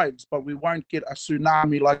high tides, but we won't get a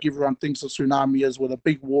tsunami like everyone thinks a tsunami is, with a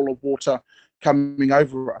big wall of water coming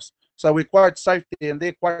over us. So we're quite safe there, and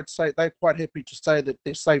they're quite safe. They're quite happy to say that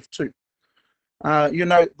they're safe too. You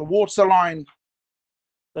know, the water line,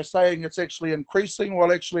 they're saying it's actually increasing.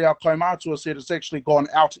 Well, actually, our kaumātua said it's actually gone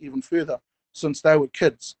out even further since they were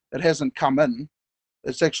kids. It hasn't come in.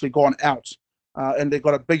 it's actually gone out, and they've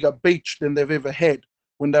got a bigger beach than they've ever had.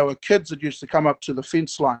 When they were kids, it used to come up to the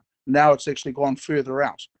fence line. Now it's actually gone further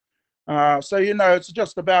out. So, it's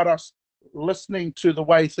just about us listening to the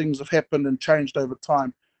way things have happened and changed over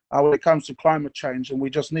time when it comes to climate change. And we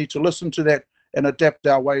just need to listen to that and adapt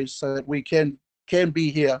our ways so that we can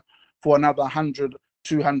be here for another 100,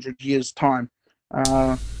 200 years' time.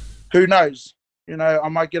 Who knows? I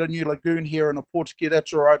might get a new lagoon here in a Portuguese.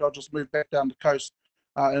 That's all right. I'll just move back down the coast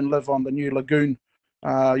and live on the new lagoon,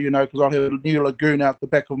 because I'll have a new lagoon out the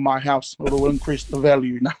back of my house. It'll increase the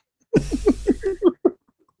value,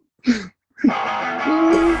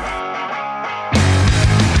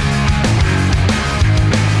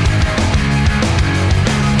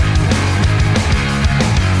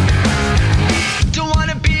 Don't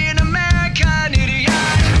wanna be an American idiot.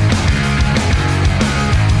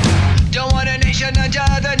 Don't want a nation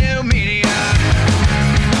under the new media.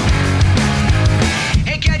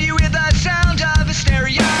 Hey, can you hear the sound of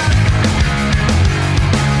hysteria?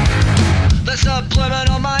 The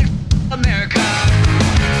subliminal mind, America.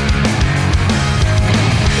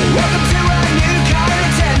 Welcome to a new kind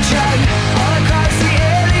of tension all across the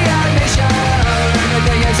alien nation.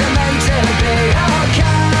 Everything is meant to be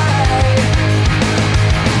okay.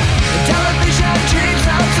 Television dreams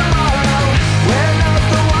of tomorrow. We're not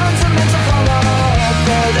the ones I'm meant to follow.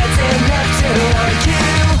 For that's enough to argue.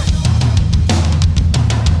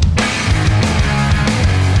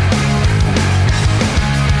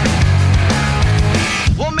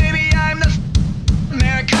 Well, maybe I'm the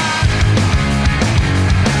America.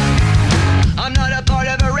 I'm not a part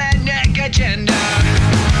of a redneck agenda.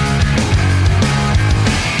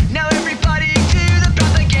 Now everybody to the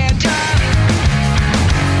propaganda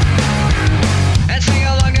and sing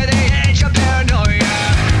along to the age of paranoia.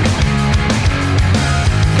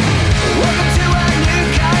 Welcome to a new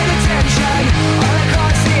kind of tension all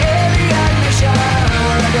across the alien nation.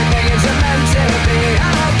 Everything is meant to be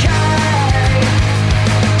okay.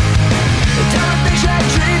 Television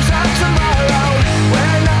dreams of tomorrow.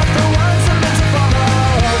 We're not the ones I'm meant to follow.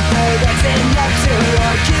 But that's enough to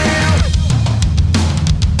argue.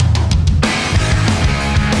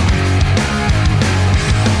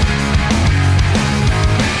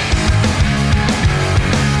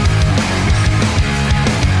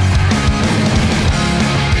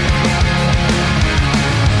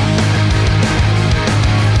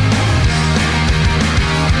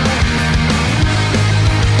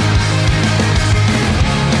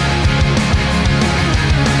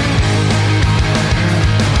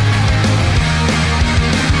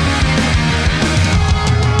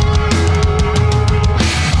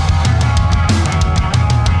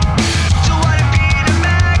 Don't wanna be an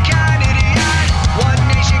American idiot. One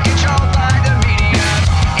nation controlled by the media.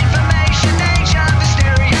 Information age of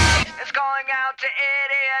hysteria. It's calling out to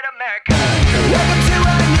idiot America. Welcome to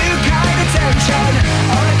a new kind of tension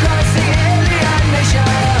all across the alien nation.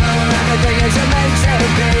 Everything is meant to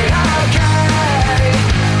be okay.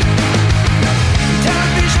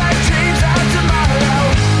 Television dreams of tomorrow.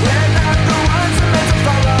 We're not the ones I'm meant to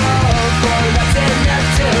follow. For that's enough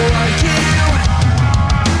to argue.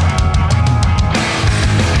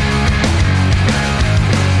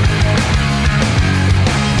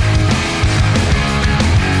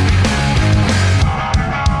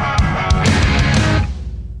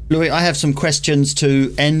 Louis, I have some questions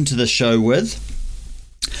to end the show with.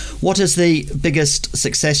 What is the biggest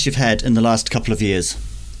success you've had in the last couple of years?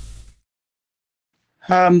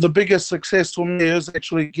 The biggest success for me is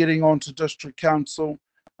actually getting onto district council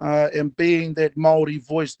and being that Māori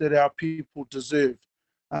voice that our people deserve.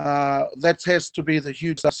 That has to be the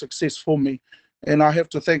huge success for me, and I have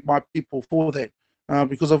to thank my people for that.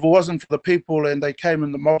 Because if it wasn't for the people and they came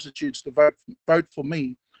in the multitudes to vote for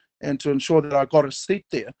me and to ensure that I got a seat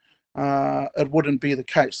there, it wouldn't be the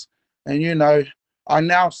case. And I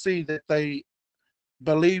now see that they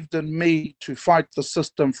believed in me to fight the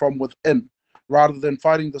system from within rather than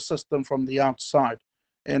fighting the system from the outside.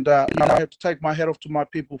 And I have to take my hat off to my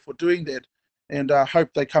people for doing that, and I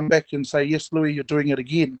hope they come back and say, yes, Louis, you're doing it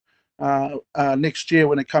again next year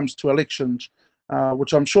when it comes to elections,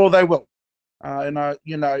 which I'm sure they will. And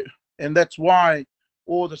that's why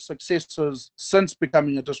all the successes since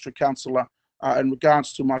becoming a district councillor in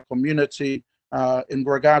regards to my community, in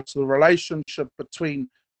regards to the relationship between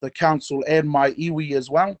the council and my iwi as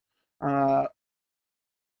well,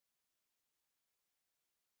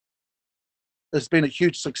 there's been a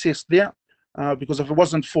huge success there, because if it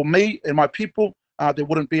wasn't for me and my people, there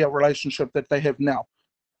wouldn't be a relationship that they have now.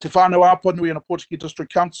 Te Whānau Aponui and a Portuguese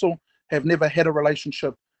District Council have never had a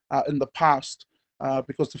relationship in the past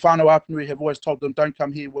because the whānau Apanui have always told them, don't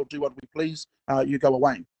come here, we'll do what we please, you go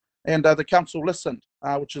away. And the council listened,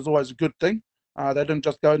 which is always a good thing. They didn't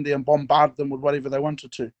just go in there and bombard them with whatever they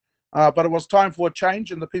wanted to. But it was time for a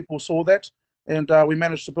change, and the people saw that. And we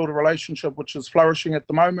managed to build a relationship which is flourishing at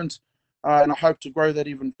the moment. And I hope to grow that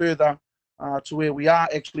even further to where we are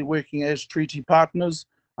actually working as treaty partners,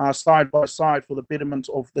 side by side for the betterment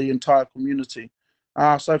of the entire community.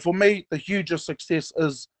 So for me, the hugest success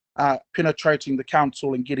is penetrating the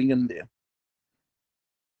council and getting in there.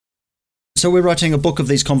 So we're writing a book of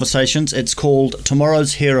these conversations. It's called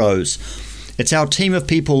Tomorrow's Heroes. It's our team of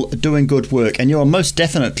people doing good work, and you're most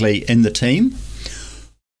definitely in the team.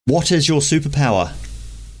 What is your superpower?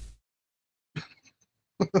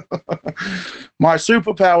 My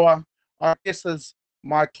superpower, I guess, is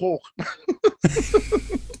my talk.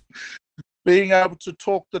 Being able to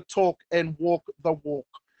talk the talk and walk the walk.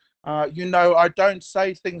 I don't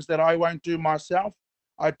say things that I won't do myself.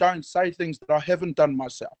 I don't say things that I haven't done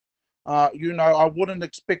myself. I wouldn't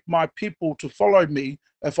expect my people to follow me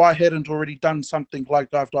if I hadn't already done something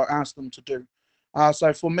like I've asked them to do.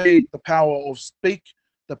 So for me, the power of speak,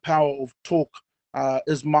 the power of talk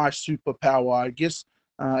is my superpower, I guess,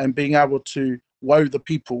 and being able to wow the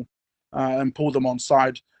people and pull them on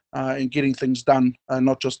side and getting things done and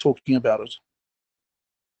not just talking about it.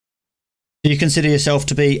 Do you consider yourself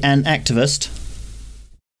to be an activist?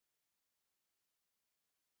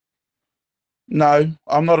 No,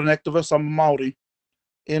 I'm not an activist. I'm a Māori.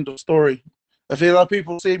 End of story. If other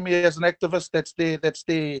people see me as an activist, that's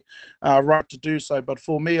their right to do so. But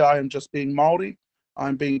for me, I am just being Māori.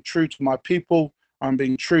 I'm being true to my people. I'm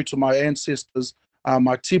being true to my ancestors,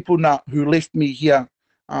 my tipuna who left me here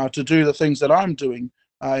to do the things that I'm doing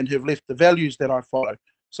and have left the values that I follow.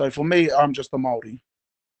 So for me, I'm just a Māori.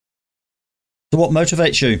 So what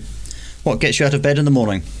motivates you? What gets you out of bed in the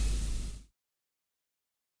morning?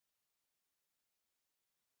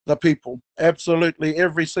 The people. Absolutely.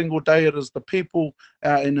 Every single day it is the people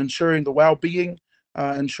in ensuring the well-being,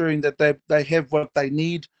 ensuring that they have what they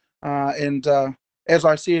need. And as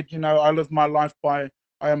I said, I live my life by,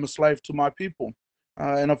 I am a slave to my people.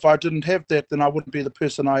 And if I didn't have that, then I wouldn't be the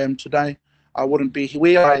person I am today. I wouldn't be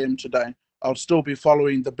where I am today. I'll still be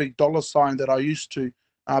following the big dollar sign that I used to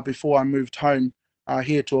before I moved home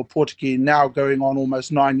here to Opotiki, now going on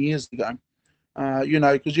almost 9 years ago.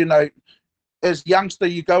 Because, as youngster,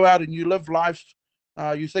 you go out and you live life.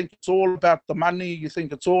 You think it's all about the money. You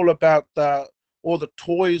think it's all about all the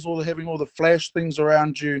toys, having all the flash things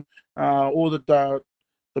around you, all the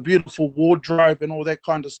beautiful wardrobe and all that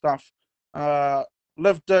kind of stuff.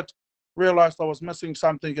 Lived it, realized I was missing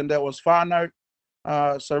something, and that was whānau.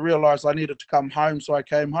 So realized I needed to come home, so I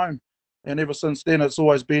came home. And ever since then, it's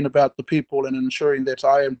always been about the people and ensuring that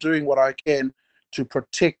I am doing what I can to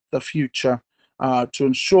protect the future, to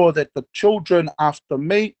ensure that the children after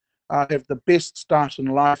me have the best start in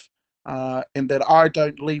life, and that I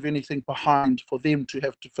don't leave anything behind for them to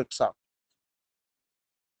have to fix up.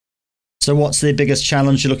 So what's the biggest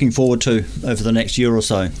challenge you're looking forward to over the next year or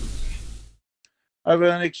so? Over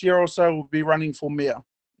the next year or so, we'll be running for mayor.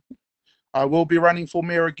 I will be running for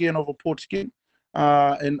mayor again of Opotiki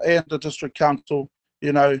and the district council.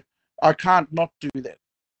 I can't not do that.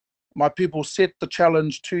 My people set the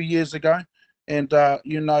challenge 2 years ago, and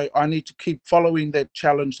I need to keep following that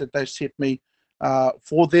challenge that they set me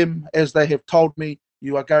for them, as they have told me,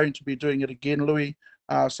 you are going to be doing it again, Louis.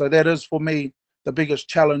 So that is, for me, the biggest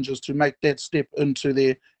challenge, is to make that step into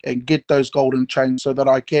there and get those golden chains so that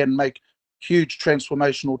I can make huge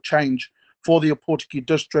transformational change for the Opotiki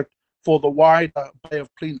district, for the wider Bay of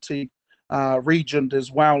Plenty region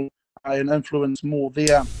as well, and influence more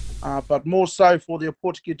there. But more so for the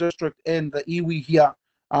Opotiki district and the iwi here,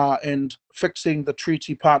 and fixing the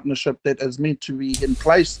treaty partnership that is meant to be in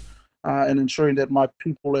place, and ensuring that my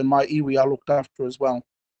people and my iwi are looked after as well.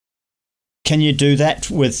 Can you do that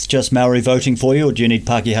with just Maori voting for you, or do you need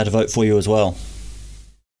Pākehā to vote for you as well?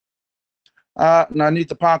 No, I need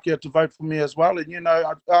the Pākehā to vote for me as well. And,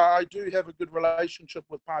 I do have a good relationship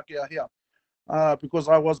with Pākehā here, because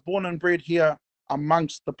I was born and bred here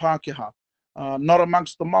amongst the Pākehā, not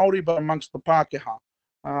amongst the Māori, but amongst the Pākehā.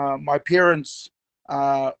 My parents,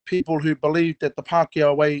 people who believed that the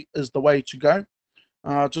Pākehā way is the way to go,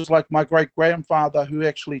 just like my great-grandfather, who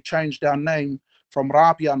actually changed our name from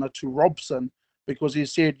Rāpihana to Robson, because he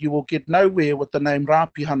said, you will get nowhere with the name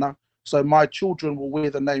Rāpihana, so my children will wear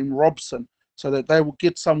the name Robson, so that they will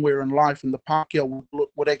get somewhere in life, and the Pākehā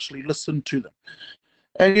would actually listen to them.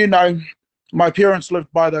 And my parents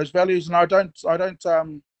lived by those values, and I don't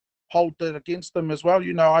hold that against them as well.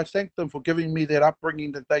 I thank them for giving me that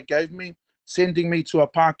upbringing that they gave me, sending me to a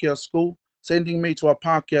Pākehā school, sending me to a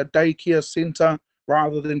Pākehā daycare centre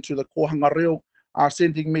rather than to the Kohanga Reo,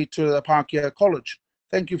 sending me to the Pākehā College.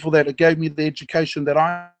 Thank you for that. It gave me the education that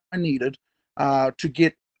I needed to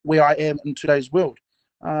get where I am in today's world.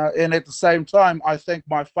 And at the same time, I thank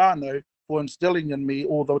my whānau for instilling in me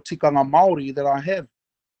all the tikanga Māori that I have,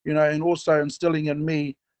 and also instilling in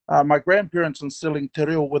me, my grandparents instilling te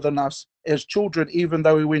reo within us as children, even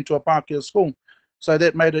though we went to a Pākehā school. So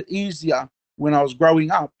that made it easier when I was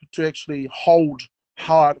growing up to actually hold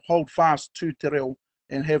fast to te reo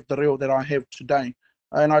and have the reo that I have today.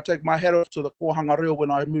 And I take my hat off to the Kohanga Reo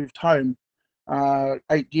when I moved home 8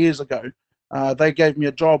 years ago. They gave me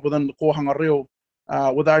a job within the Kohanga Reo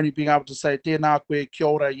with only being able to say tēnā koe, kia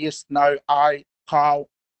ora, yes, no, ai, kao.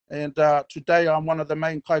 And today I'm one of the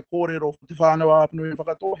main kai kōrero for te whānau Apanui and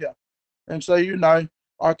Whakatohea. And so,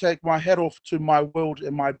 I take my hat off to my world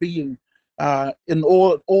and my being in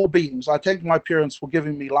all beings. I thank my parents for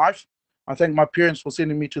giving me life. I thank my parents for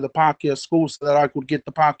sending me to the Pākehā school so that I could get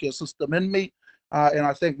the Pākehā system in me. And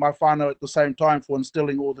I thank my whānau at the same time for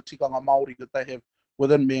instilling all the tikanga Māori that they have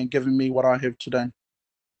within me and giving me what I have today.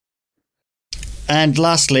 And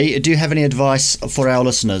lastly, do you have any advice for our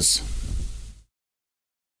listeners?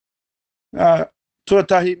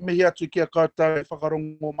 Tuatahi mihi atu kia koutou e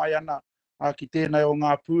whakarongo mai ana ki tēnei o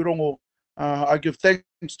ngā pūrongo. I give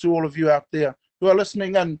thanks to all of you out there who are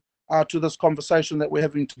listening in to this conversation that we're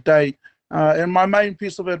having today. And my main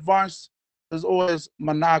piece of advice is always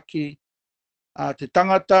manaki te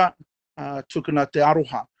tangata, tukuna te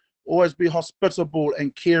aroha. Always be hospitable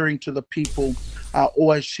and caring to the people.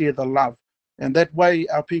 Always share the love. And that way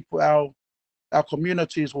our people, our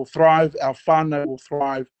communities will thrive, our whānau will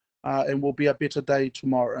thrive, and will be a better day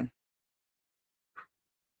tomorrow.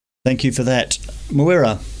 Thank you for that.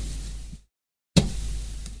 Moira.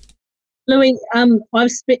 Louis, I'm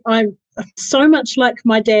so much like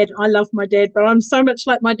my dad. I love my dad, but I'm so much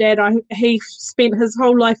like my dad. He spent his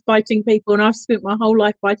whole life fighting people, and I've spent my whole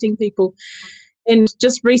life fighting people. And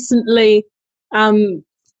just recently,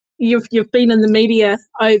 you've been in the media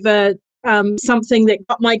over something that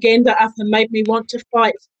got my gander up and made me want to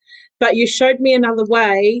fight. But you showed me another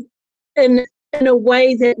way, in a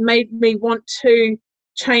way that made me want to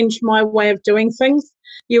change my way of doing things.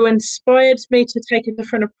 You inspired me to take a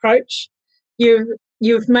different approach.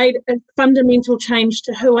 You've made a fundamental change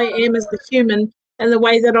to who I am as a human and the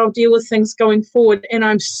way that I'll deal with things going forward. And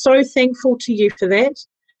I'm so thankful to you for that.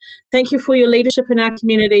 Thank you for your leadership in our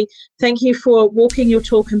community. Thank you for walking your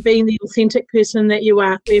talk and being the authentic person that you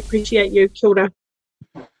are. We appreciate you. Kia ora.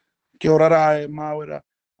 Kia ora rai, Mawera.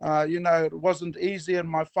 It wasn't easy, and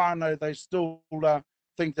my whānau, they still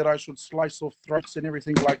think that I should slice off throats and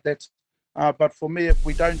everything like that. But for me, if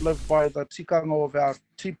we don't live by the tikanga of our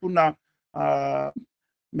tipuna,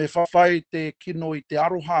 me whawhai te kino I te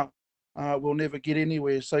aroha, we'll never get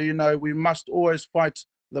anywhere. So, we must always fight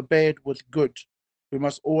the bad with good. We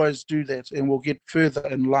must always do that, and we'll get further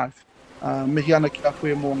in life. Mihi ana ki a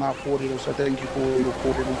koe mō ngā kōrero, so thank you for your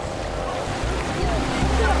kōrero.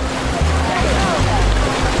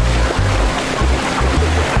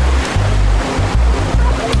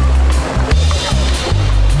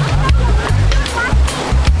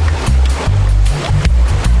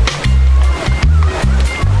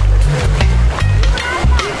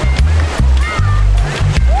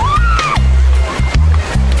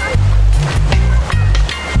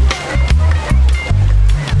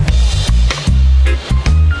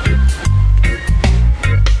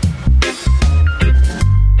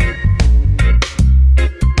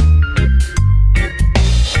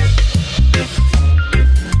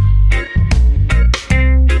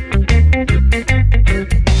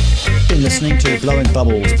 Blowing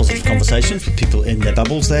Bubbles, positive conversations with people in their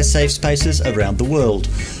bubbles, their safe spaces around the world.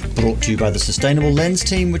 Brought to you by the Sustainable Lens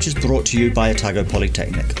team, which is brought to you by Otago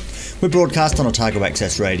Polytechnic. We're broadcast on Otago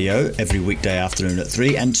Access Radio every weekday afternoon at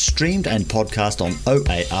 3 and streamed and podcast on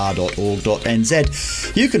oar.org.nz.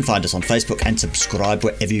 You can find us on Facebook and subscribe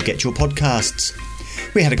wherever you get your podcasts.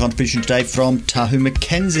 We had a contribution today from Tahu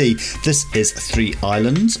Mackenzie. This is Three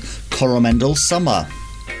Islands, Coromandel Summer.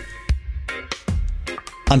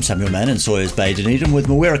 I'm Samuel Mann in Sawyers Bay, Dunedin, with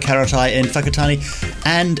Moira Karatai in Whakatane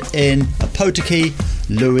and in Potiki,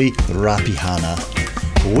 Louis Rapihana.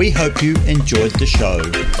 We hope you enjoyed the show.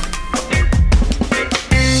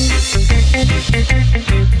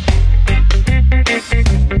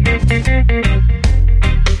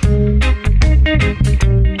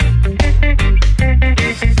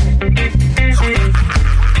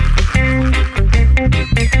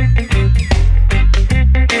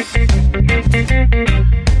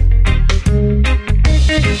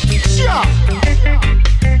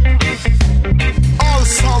 All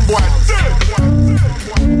somewhere.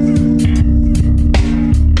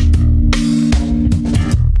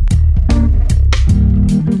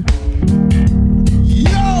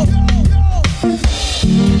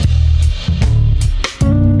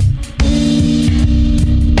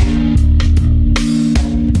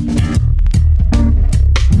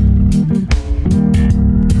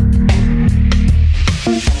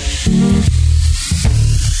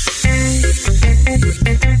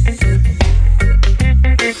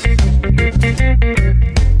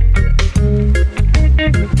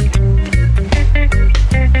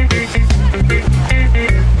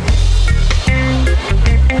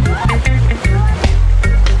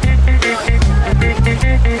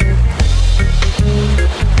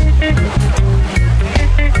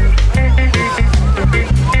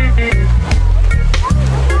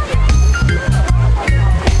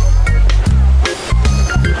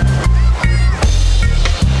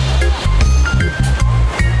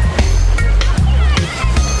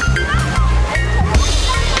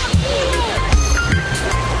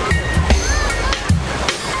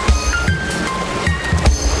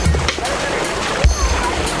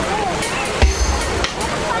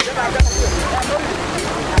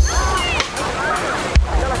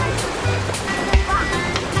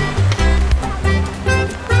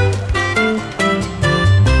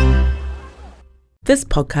 This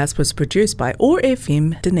podcast was produced by OAR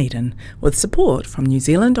FM Dunedin with support from New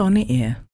Zealand On the Air.